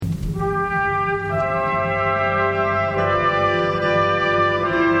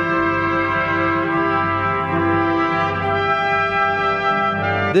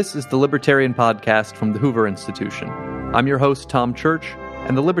This is the Libertarian Podcast from the Hoover Institution. I'm your host, Tom Church,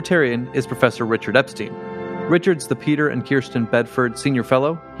 and the Libertarian is Professor Richard Epstein. Richard's the Peter and Kirsten Bedford Senior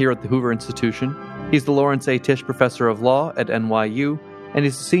Fellow here at the Hoover Institution. He's the Lawrence A. Tisch Professor of Law at NYU, and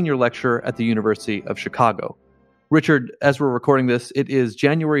he's a senior lecturer at the University of Chicago. Richard, as we're recording this, it is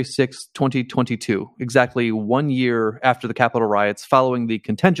January 6, 2022, exactly 1 year after the Capitol riots following the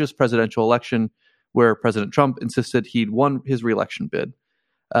contentious presidential election where President Trump insisted he'd won his re-election bid.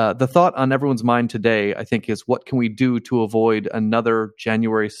 The thought on everyone's mind today, I think, is what can we do to avoid another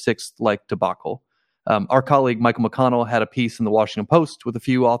January 6th-like debacle? Our colleague Michael McConnell had a piece in the Washington Post with a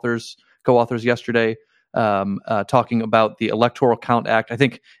few co-authors yesterday, talking about the Electoral Count Act. I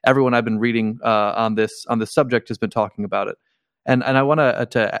think everyone I've been reading on this subject has been talking about it, and I want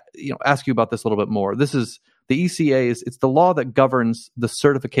to ask you about this a little bit more. This is the ECA it's the law that governs the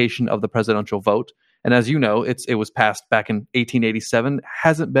certification of the presidential vote, and as you know, it was passed back in 1887,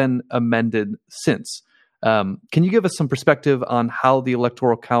 hasn't been amended since. Can you give us some perspective on how the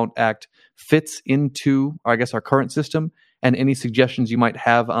Electoral Count Act fits into, I guess, our current system, and any suggestions you might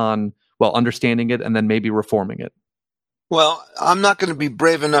have on understanding it and then maybe reforming it? Well, I'm not going to be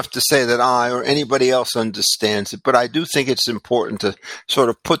brave enough to say that I or anybody else understands it, but I do think it's important to sort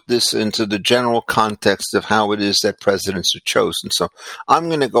of put this into the general context of how it is that presidents are chosen. So I'm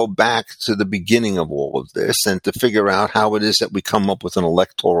going to go back to the beginning of all of this and to figure out how it is that we come up with an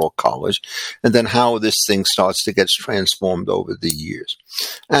electoral college, and then how this thing starts to get transformed over the years.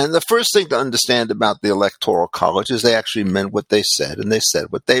 And the first thing to understand about the Electoral College is they actually meant what they said, and they said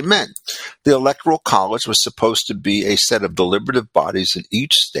what they meant. The Electoral College was supposed to be a set of deliberative bodies in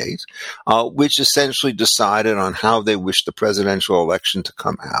each state, which essentially decided on how they wished the presidential election to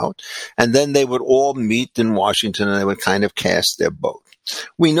come out. And then they would all meet in Washington, and they would kind of cast their vote.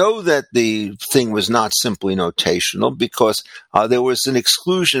 We know that the thing was not simply notational because there was an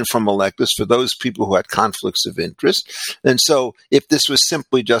exclusion from electors for those people who had conflicts of interest. And so if this was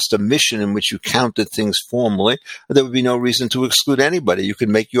simply just a mission in which you counted things formally, there would be no reason to exclude anybody. You could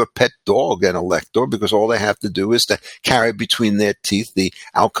make your pet dog an elector because all they have to do is to carry between their teeth the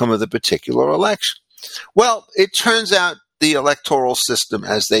outcome of the particular election. Well, it turns out the electoral system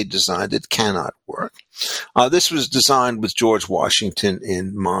as they designed it cannot work. This was designed with George Washington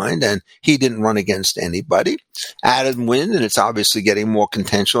in mind, and he didn't run against anybody. Adam wins, and it's obviously getting more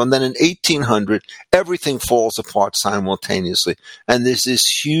contentious. And then in 1800, everything falls apart simultaneously, and there's this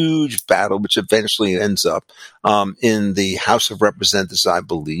huge battle which eventually ends up in the House of Representatives, I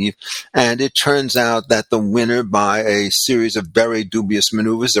believe. And it turns out that the winner, by a series of very dubious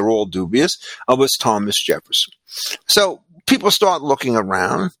maneuvers, they're all dubious, was Thomas Jefferson. So people start looking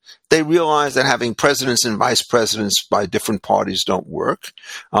around. They realize that having presidents and vice presidents by different parties don't work,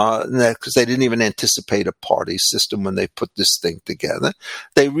 because they didn't even anticipate a party system when they put this thing together.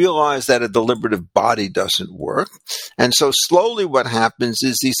 They realize that a deliberative body doesn't work. And so slowly what happens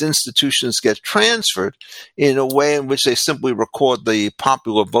is these institutions get transferred in a way in which they simply record the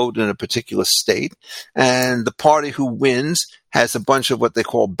popular vote in a particular state, and the party who wins has a bunch of what they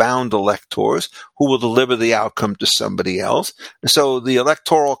call bound electors who will deliver the outcome to somebody else. And so the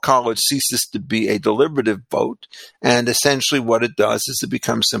Electoral College ceases to be a deliberative vote, and essentially what it does is it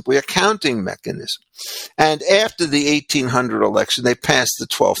becomes simply a counting mechanism. And after the 1800 election, they passed the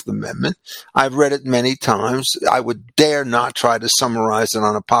 12th Amendment. I've read it many times. I would dare not try to summarize it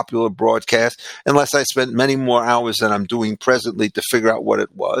on a popular broadcast unless I spent many more hours than I'm doing presently to figure out what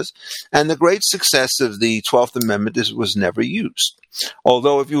it was. And the great success of the 12th Amendment is it was never used.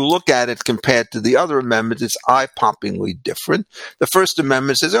 Although if you look at it compared to the other amendments, it's eye-poppingly different. The First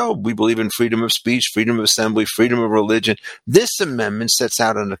Amendment says, we believe in freedom of speech, freedom of assembly, freedom of religion. This amendment sets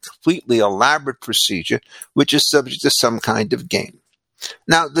out a completely elaborate procedure which is subject to some kind of game.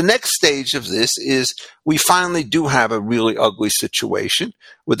 Now, the next stage of this is we finally do have a really ugly situation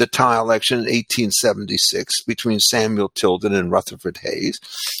with the tie election in 1876 between Samuel Tilden and Rutherford Hayes.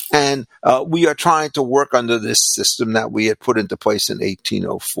 And we are trying to work under this system that we had put into place in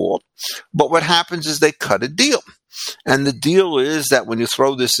 1804. But what happens is they cut a deal. And the deal is that when you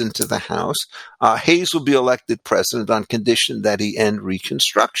throw this into the House, Hayes will be elected president on condition that he end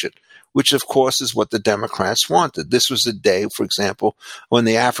Reconstruction, which, of course, is what the Democrats wanted. This was a day, for example, when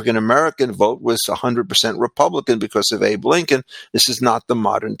the African-American vote was 100% Republican because of Abe Lincoln. This is not the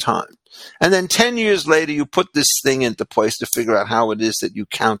modern time. And then 10 years later, you put this thing into place to figure out how it is that you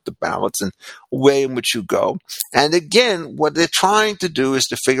count the ballots and the way in which you go. And again, what they're trying to do is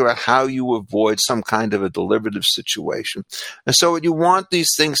to figure out how you avoid some kind of a deliberative situation. And so what you want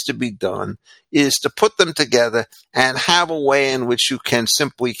these things to be done is to put them together and have a way in which you can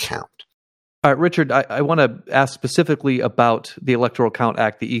simply count. All right, Richard, I want to ask specifically about the Electoral Count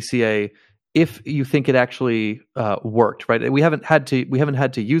Act, the ECA, if you think it actually worked, right? We haven't had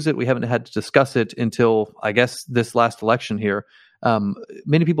to use it. We haven't had to discuss it until, I guess, this last election here.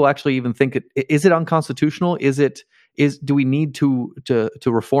 Many people actually even think is it unconstitutional? Do we need to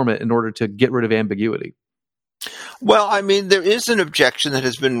reform it in order to get rid of ambiguity? Well, I mean, there is an objection that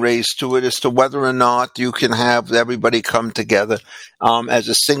has been raised to it as to whether or not you can have everybody come together as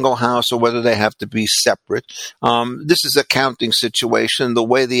a single house or whether they have to be separate. This is a counting situation. The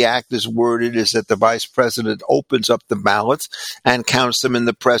way the act is worded is that the vice president opens up the ballots and counts them in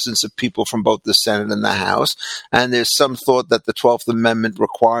the presence of people from both the Senate and the House. And there's some thought that the 12th Amendment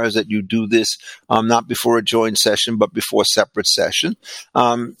requires that you do this not before a joint session, but before a separate session.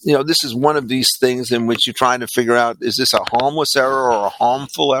 This is one of these things in which you try to figure out, is this a harmless error or a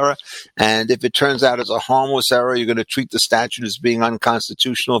harmful error? And if it turns out it's a harmless error, you're going to treat the statute as being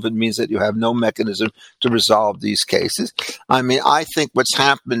unconstitutional if it means that you have no mechanism to resolve these cases. I mean, I think what's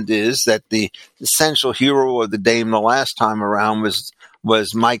happened is that the essential hero of the dame the last time around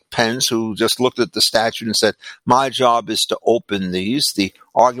was Mike Pence, who just looked at the statute and said, my job is to open these. The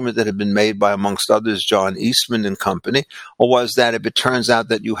argument that had been made by, amongst others, John Eastman and company, was that if it turns out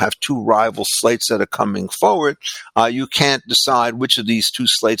that you have two rival slates that are coming forward, you can't decide which of these two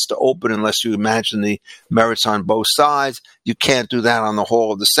slates to open unless you imagine the merits on both sides. You can't do that on the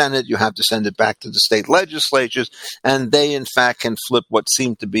whole of the Senate. You have to send it back to the state legislatures, and they, in fact, can flip what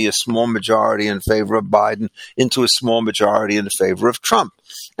seemed to be a small majority in favor of Biden into a small majority in favor of Trump.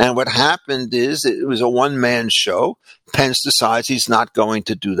 And what happened is it was a one-man show. Pence decides he's not going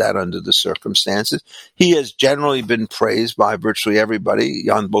to do that under the circumstances. He has generally been praised by virtually everybody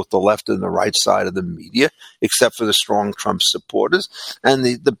on both the left and the right side of the media, except for the strong Trump supporters. And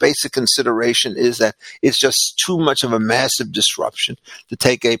the basic consideration is that it's just too much of a massive disruption to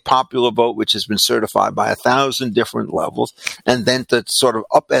take a popular vote, which has been certified by 1,000 different levels, and then to sort of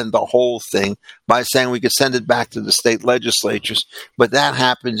upend the whole thing by saying we could send it back to the state legislatures. But that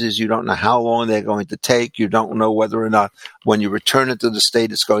happens is you don't know how long they're going to take. You don't know whether or not when you return it to the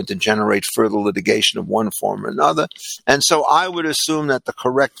state, it's going to generate further litigation of one form or another. And so I would assume that the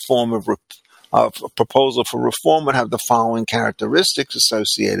correct form of a proposal for reform would have the following characteristics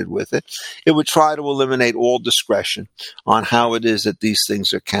associated with it. It would try to eliminate all discretion on how it is that these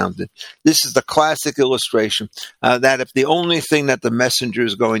things are counted. This is the classic illustration that if the only thing that the messenger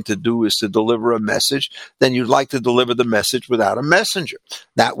is going to do is to deliver a message, then you'd like to deliver the message without a messenger.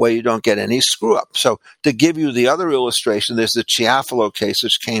 That way you don't get any screw up. So to give you the other illustration, there's the Chiafalo case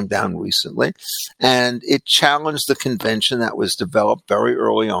which came down recently, and it challenged the convention that was developed very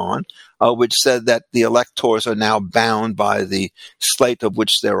early on, which said that the electors are now bound by the slate of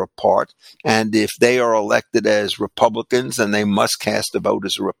which they're a part. And if they are elected as Republicans, then they must cast a vote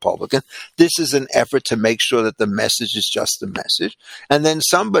as a Republican. This is an effort to make sure that the message is just the message. And then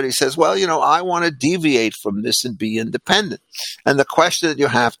somebody says, well, I want to deviate from this and be independent. And the question that you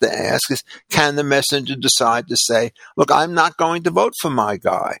have to ask is, can the messenger decide to say, look, I'm not going to vote for my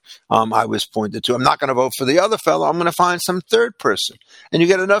guy I was pointed to. I'm not going to vote for the other fellow. I'm going to find some third person. And you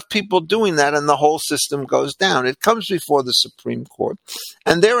get enough people doing that, and the whole system goes down. It comes before the Supreme Court,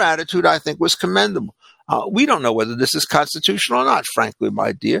 and their attitude, I think, was commendable. We don't know whether this is constitutional or not, frankly,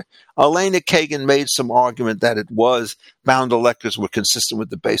 my dear. Elena Kagan made some argument that it was. Bound electors were consistent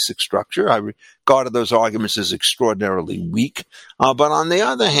with the basic structure. I regarded those arguments as extraordinarily weak. But on the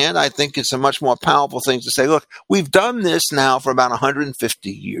other hand, I think it's a much more powerful thing to say, look, we've done this now for about 150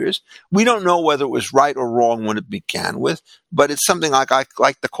 years. We don't know whether it was right or wrong when it began with, but it's something like I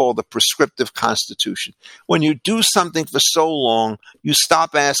like to call the prescriptive constitution. When you do something for so long, you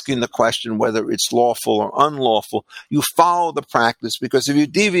stop asking the question whether it's lawful or unlawful. You follow the practice, because if you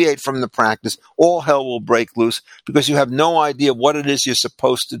deviate from the practice, all hell will break loose, because you have no idea what it is you're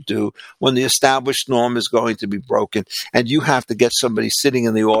supposed to do when the established norm is going to be broken, and you have to get somebody sitting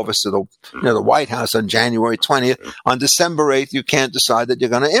in the office of the White House on January 20th. On December 8th, you can't decide that you're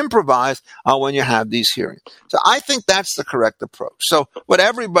going to improvise when you have these hearings. So I think that's the correct approach. So what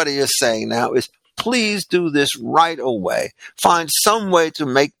everybody is saying now is, please do this right away. Find some way to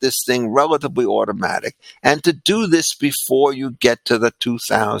make this thing relatively automatic, and to do this before you get to the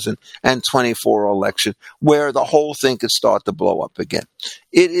 2024 election, where the whole thing could start to blow up again.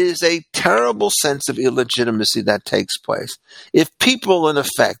 it is a terrible sense of illegitimacy that takes place. If people, in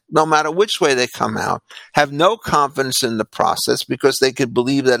effect, no matter which way they come out, have no confidence in the process because they could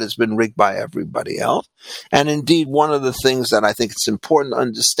believe that it's been rigged by everybody else. And indeed, one of the things that I think it's important to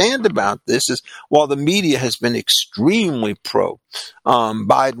understand about this is while the media has been extremely pro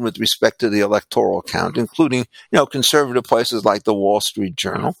Biden with respect to the electoral count, including, conservative places like the Wall Street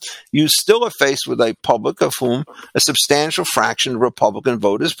Journal, you still are faced with a public of whom a substantial fraction of Republican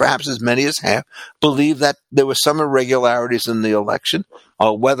voters, perhaps as many as half, believe that there were some irregularities in the election.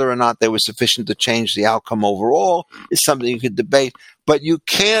 Whether or not they were sufficient to change the outcome overall is something you could debate. But you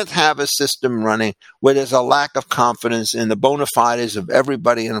can't have a system running where there's a lack of confidence in the bona fides of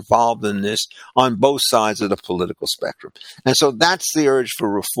everybody involved in this on both sides of the political spectrum. And so that's the urge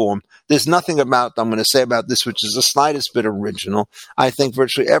for reform. There's nothing I'm going to say about this which is the slightest bit original. I think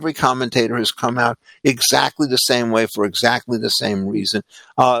virtually every commentator has come out exactly the same way for exactly the same reason.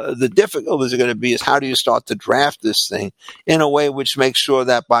 The difficulties are going to be is how do you start to draft this thing in a way which makes sure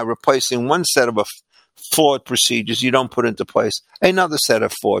that by replacing one set of flawed procedures, you don't put into place another set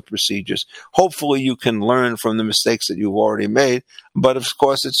of flawed procedures. Hopefully you can learn from the mistakes that you've already made, but of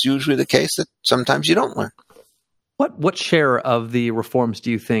course it's usually the case that sometimes you don't learn. What share of the reforms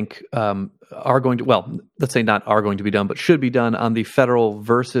do you think are going to, well, let's say not are going to be done, but should be done on the federal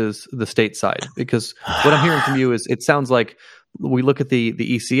versus the state side? Because what I'm hearing from you is it sounds like we look at the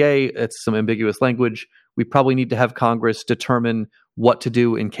ECA, it's some ambiguous language. We probably need to have Congress determine what to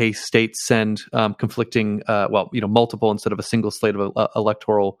do in case states send conflicting, multiple instead of a single slate of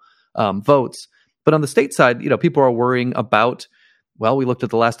electoral votes. But on the state side, people are worrying about, well, we looked at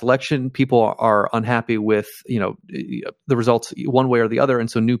the last election. People are unhappy with, the results one way or the other. And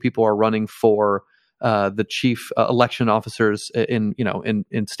so new people are running for the chief election officers in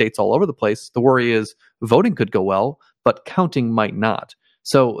states all over the place. The worry is voting could go well, but counting might not.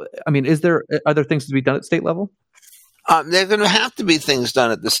 So, are there things to be done at state level? There are going to have to be things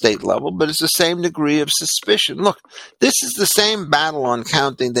done at the state level, but it's the same degree of suspicion. Look, this is the same battle on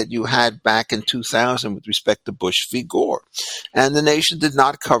counting that you had back in 2000 with respect to Bush v. Gore. And the nation did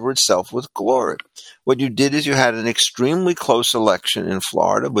not cover itself with glory. What you did is you had an extremely close election in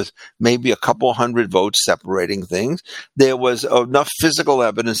Florida with maybe a couple hundred votes separating things. There was enough physical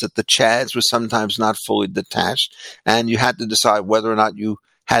evidence that the Chads were sometimes not fully detached, and you had to decide whether or not you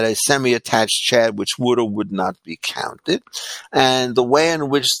had a semi-attached Chad which would or would not be counted. And the way in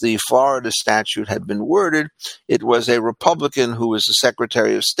which the Florida statute had been worded, it was a Republican who was the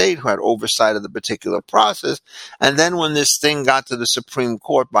Secretary of State who had oversight of the particular process. And then when this thing got to the Supreme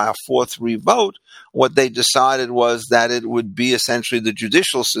Court by a 4-3 vote, what they decided was that it would be essentially the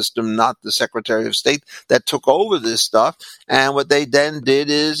judicial system, not the Secretary of State, that took over this stuff. And what they then did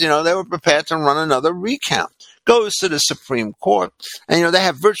is, they were prepared to run another recount. Goes to the Supreme Court, and they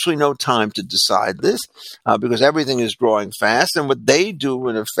have virtually no time to decide this because everything is growing fast. And what they do,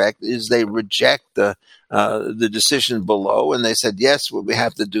 in effect, is they reject the decision below, and they said, yes, well, we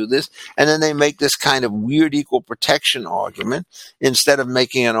have to do this. And then they make this kind of weird equal protection argument instead of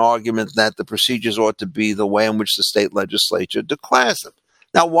making an argument that the procedures ought to be the way in which the state legislature declares them.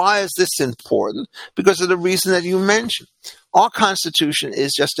 Now, why is this important? Because of the reason that you mentioned. Our Constitution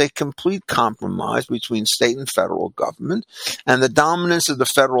is just a complete compromise between state and federal government, and the dominance of the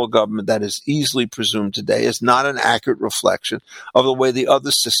federal government that is easily presumed today is not an accurate reflection of the way the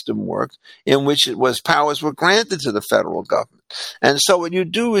other system worked, in which powers were granted to the federal government. And so what you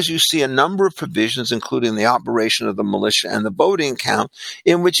do is you see a number of provisions, including the operation of the militia and the voting count,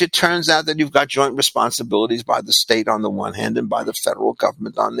 in which it turns out that you've got joint responsibilities by the state on the one hand and by the federal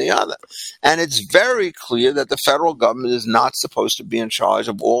government on the other. And it's very clear that the federal government is not supposed to be in charge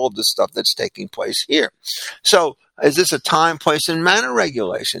of all of the stuff that's taking place here. So is this a time, place, and manner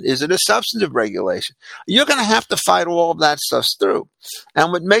regulation? Is it a substantive regulation? You're going to have to fight all of that stuff through.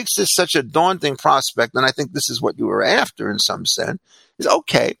 And what makes this such a daunting prospect, and I think this is what you were after in some sense, is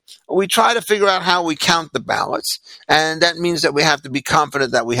okay, we try to figure out how we count the ballots, and that means that we have to be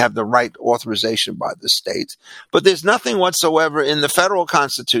confident that we have the right authorization by the states. But there's nothing whatsoever in the federal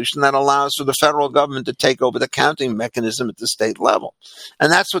Constitution that allows for the federal government to take over the counting mechanism at the state level.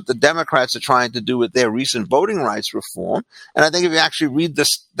 And that's what the Democrats are trying to do with their recent voting rights reform. And I think if you actually read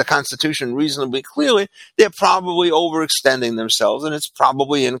the Constitution reasonably clearly, they're probably overextending themselves, and it's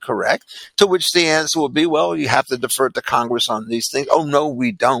probably incorrect, to which the answer will be, well, you have to defer to Congress on these things. Oh, no,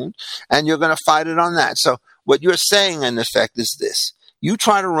 we don't. And you're going to fight it on that. So what you're saying, in effect, is this. You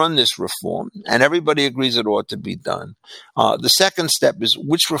try to run this reform, and everybody agrees it ought to be done. The second step is,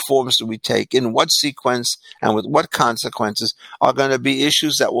 which reforms do we take, in what sequence, and with what consequences are going to be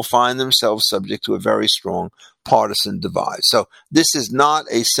issues that will find themselves subject to a very strong partisan divide. So this is not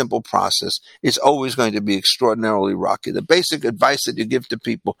a simple process. It's always going to be extraordinarily rocky. The basic advice that you give to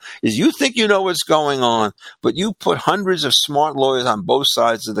people is, you think you know what's going on, but you put hundreds of smart lawyers on both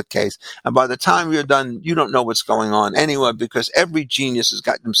sides of the case, and by the time you're done, you don't know what's going on anyway, because every genius has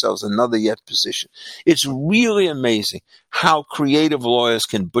got themselves another yet position. It's really amazing how creative lawyers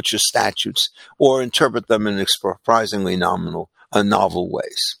can butcher statutes or interpret them in surprisingly novel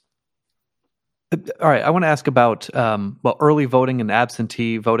ways. All right, I want to ask about early voting and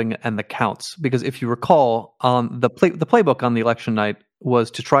absentee voting and the counts, because if you recall, the playbook on the election night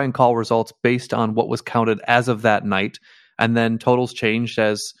was to try and call results based on what was counted as of that night, and then totals changed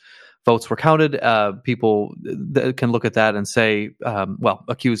as votes were counted. People can look at that and say,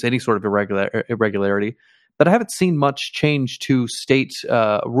 accuse any sort of irregularity. But I haven't seen much change to state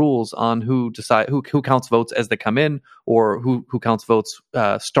rules on who counts votes as they come in, or who counts votes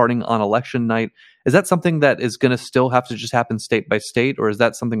starting on election night. Is that something that is going to still have to just happen state by state, or is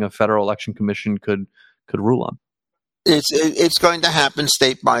that something a federal election commission could rule on? It's going to happen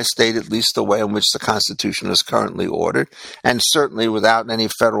state by state, at least the way in which the Constitution is currently ordered, and certainly without any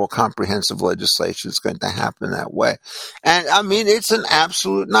federal comprehensive legislation, it's going to happen that way. And I mean, it's an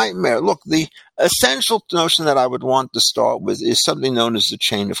absolute nightmare. Look, the essential notion that I would want to start with is something known as the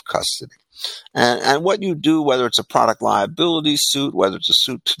chain of custody. And what you do, whether it's a product liability suit, whether it's a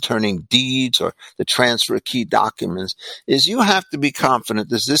suit concerning deeds or the transfer of key documents, is you have to be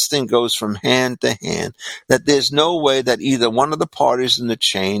confident as this thing goes from hand to hand, that there's no way that either one of the parties in the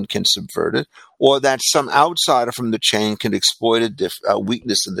chain can subvert it, or that some outsider from the chain can exploit a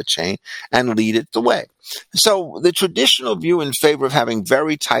weakness in the chain and lead it the way. So the traditional view in favor of having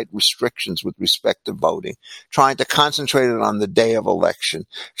very tight restrictions with respect to voting, trying to concentrate it on the day of election,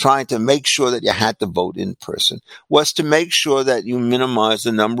 trying to make sure that you had to vote in person, was to make sure that you minimize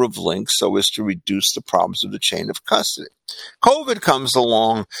the number of links so as to reduce the problems of the chain of custody. COVID comes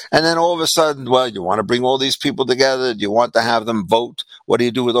along, and then all of a sudden, well, you want to bring all these people together? Do you want to have them vote? What do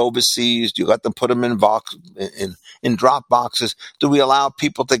you do with overseas? Do you let them put them in drop boxes? Do we allow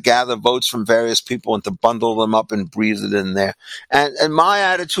people to gather votes from various people and to bundle them up and breathe it in there? And my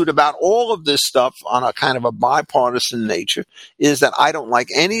attitude about all of this stuff on a kind of a bipartisan nature is that I don't like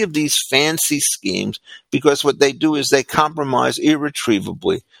any of these fancy schemes, because what they do is they compromise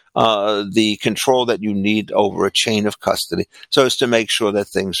irretrievably the control that you need over a chain of custody, so as to make sure that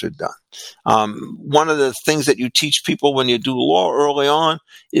things are done. One of the things that you teach people when you do law early on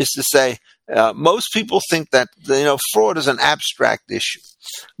is to say, most people think that fraud is an abstract issue.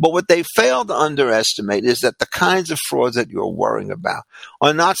 But what they fail to underestimate is that the kinds of frauds that you're worrying about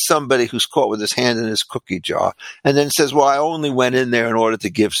are not somebody who's caught with his hand in his cookie jar and then says, well, I only went in there in order to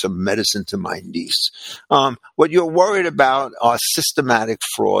give some medicine to my niece. What you're worried about are systematic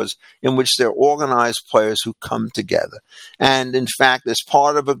frauds in which there are organized players who come together and, in fact, as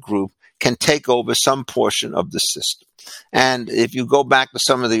part of a group, can take over some portion of the system. And if you go back to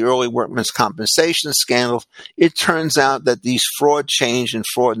some of the early workmen's compensation scandals, it turns out that these fraud chains and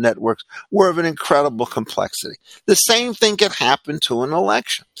fraud networks were of an incredible complexity. The same thing can happen to an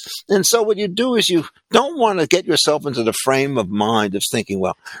election. And so what you do is you don't want to get yourself into the frame of mind of thinking,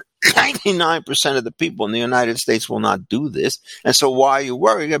 well, 99% of the people in the United States will not do this, and so why are you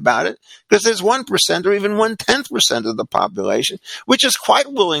worrying about it? Because there's 1% or even 1/10% of the population which is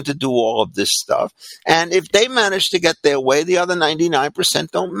quite willing to do all of this stuff, and if they manage to get their way, the other 99%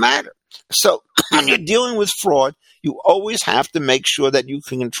 don't matter. So when you're dealing with fraud, you always have to make sure that you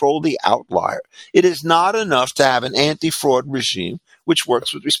can control the outlier. It is not enough to have an anti-fraud regime which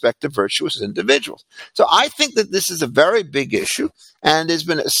works with respect to virtuous individuals. So I think that this is a very big issue, and there's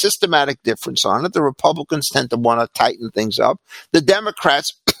been a systematic difference on it. The Republicans tend to want to tighten things up. The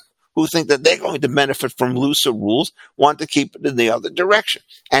Democrats, who think that they're going to benefit from looser rules, want to keep it in the other direction.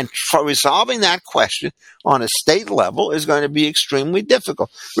 And for resolving that question on a state level is going to be extremely difficult.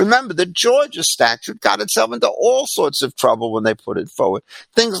 Remember, the Georgia statute got itself into all sorts of trouble when they put it forward.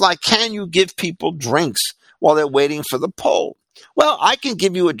 Things like, can you give people drinks while they're waiting for the poll? Well, I can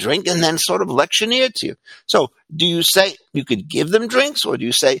give you a drink and then sort of lectioneer to you. So do you say you could give them drinks, or do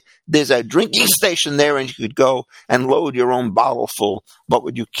you say there's a drinking station there and you could go and load your own bottle full? But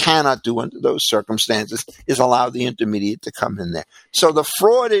what you cannot do under those circumstances is allow the intermediate to come in there. So the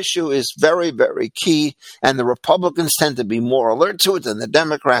fraud issue is very, very key, and the Republicans tend to be more alert to it than the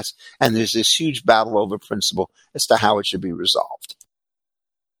Democrats, and there's this huge battle over principle as to how it should be resolved.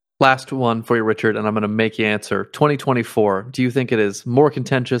 Last one for you, Richard, and I'm going to make you answer. 2024, do you think it is more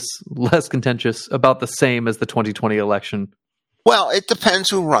contentious, less contentious, about the same as the 2020 election? Well, it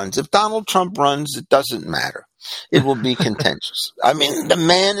depends who runs. If Donald Trump runs, it doesn't matter. It will be contentious. I mean, the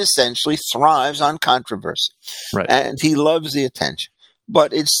man essentially thrives on controversy, Right. And he loves the attention.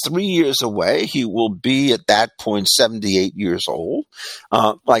 But it's 3 years away. He will be at that point 78 years old,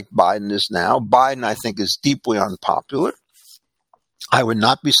 like Biden is now. Biden, I think, is deeply unpopular. I would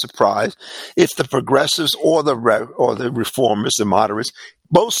not be surprised if the progressives or the reformers, the moderates,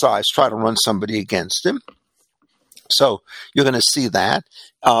 both sides try to run somebody against him. So you're going to see that.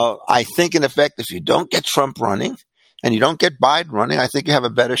 I think, in effect, if you don't get Trump running and you don't get Biden running, I think you have a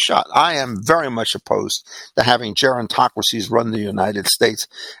better shot. I am very much opposed to having gerontocracies run the United States.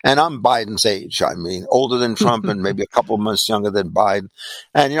 And I'm Biden's age. I mean, older than Trump and maybe a couple of months younger than Biden.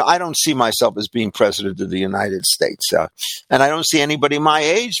 And, I don't see myself as being president of the United States. And I don't see anybody my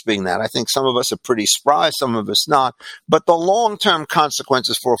age being that. I think some of us are pretty spry, some of us not. But the long-term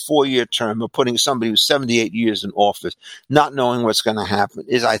consequences for a 4-year term of putting somebody who's 78 years in office, not knowing what's going to happen,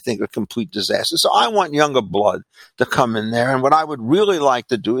 is, I think, a complete disaster. So I want younger blood to come in there. And what I would really like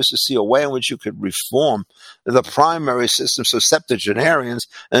to do is to see a way in which you could reform the primary system so septuagenarians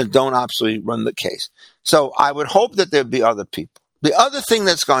don't absolutely run the case. So I would hope that there'd be other people. The other thing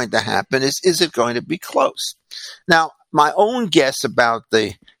that's going to happen is it going to be close? Now, my own guess about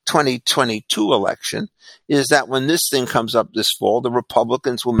the 2022 election is that when this thing comes up this fall, the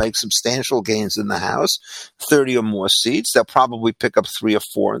Republicans will make substantial gains in the House, 30 or more seats. They'll probably pick up 3 or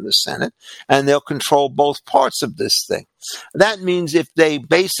 4 in the Senate, and they'll control both parts of this thing. That means if they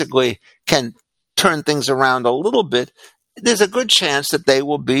basically can turn things around a little bit, there's a good chance that they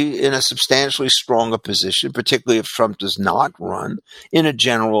will be in a substantially stronger position, particularly if Trump does not run in a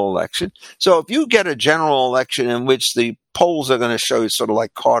general election. So if you get a general election in which the polls are going to show you sort of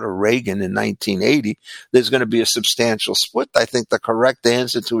like Carter-Reagan in 1980, there's going to be a substantial split. I think the correct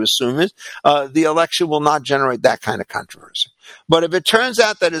answer to assume is the election will not generate that kind of controversy. But if it turns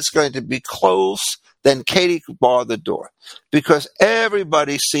out that it's going to be close, then Katie could bar the door, because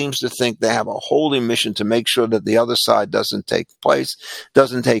everybody seems to think they have a holy mission to make sure that the other side doesn't take place,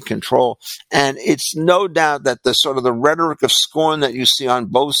 doesn't take control. And it's no doubt that the sort of the rhetoric of scorn that you see on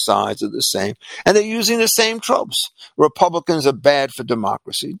both sides are the same, and they're using the same tropes. Republicans are bad for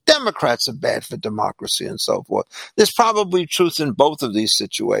democracy. Democrats are bad for democracy, and so forth. There's probably truth in both of these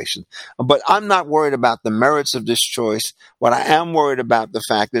situations, but I'm not worried about the merits of this choice. What I am worried about, the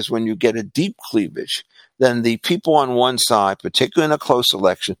fact is, when you get a deep cleavage, then the people on one side, particularly in a close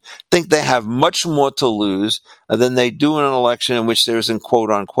election, think they have much more to lose than they do in an election in which there isn't, quote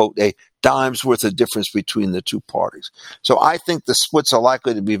unquote, a dime's worth of difference between the two parties. So I think the splits are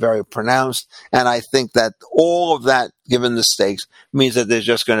likely to be very pronounced, and I think that all of that, given the stakes, means that there's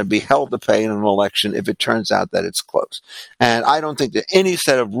just going to be hell to pay in an election if it turns out that it's close. And I don't think that any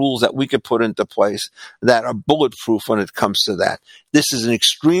set of rules that we could put into place that are bulletproof when it comes to that. This is an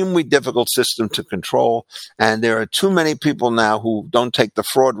extremely difficult system to control, and there are too many people now who don't take the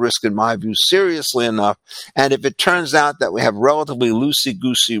fraud risk, in my view, seriously enough. And if it turns out that we have relatively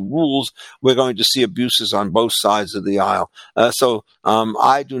loosey-goosey rules, we're going to see abuses on both sides of the aisle. So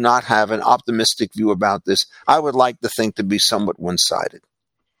I do not have an optimistic view about this. I would like the thing to be somewhat one-sided.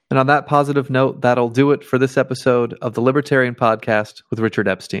 And on that positive note, that'll do it for this episode of the Libertarian Podcast with Richard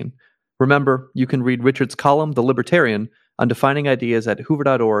Epstein. Remember, you can read Richard's column, The Libertarian, on defining ideas at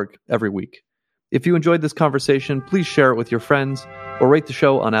hoover.org every week. If you enjoyed this conversation, please share it with your friends or rate the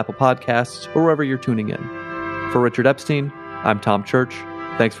show on Apple Podcasts or wherever you're tuning in. For Richard Epstein, I'm Tom Church.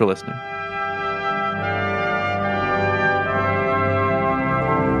 Thanks for listening.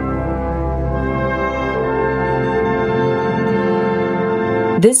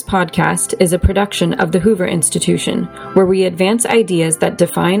 This podcast is a production of the Hoover Institution, where we advance ideas that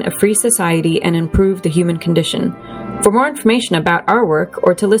define a free society and improve the human condition. For more information about our work,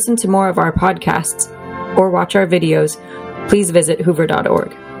 or to listen to more of our podcasts, or watch our videos, please visit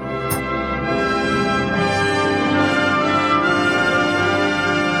hoover.org.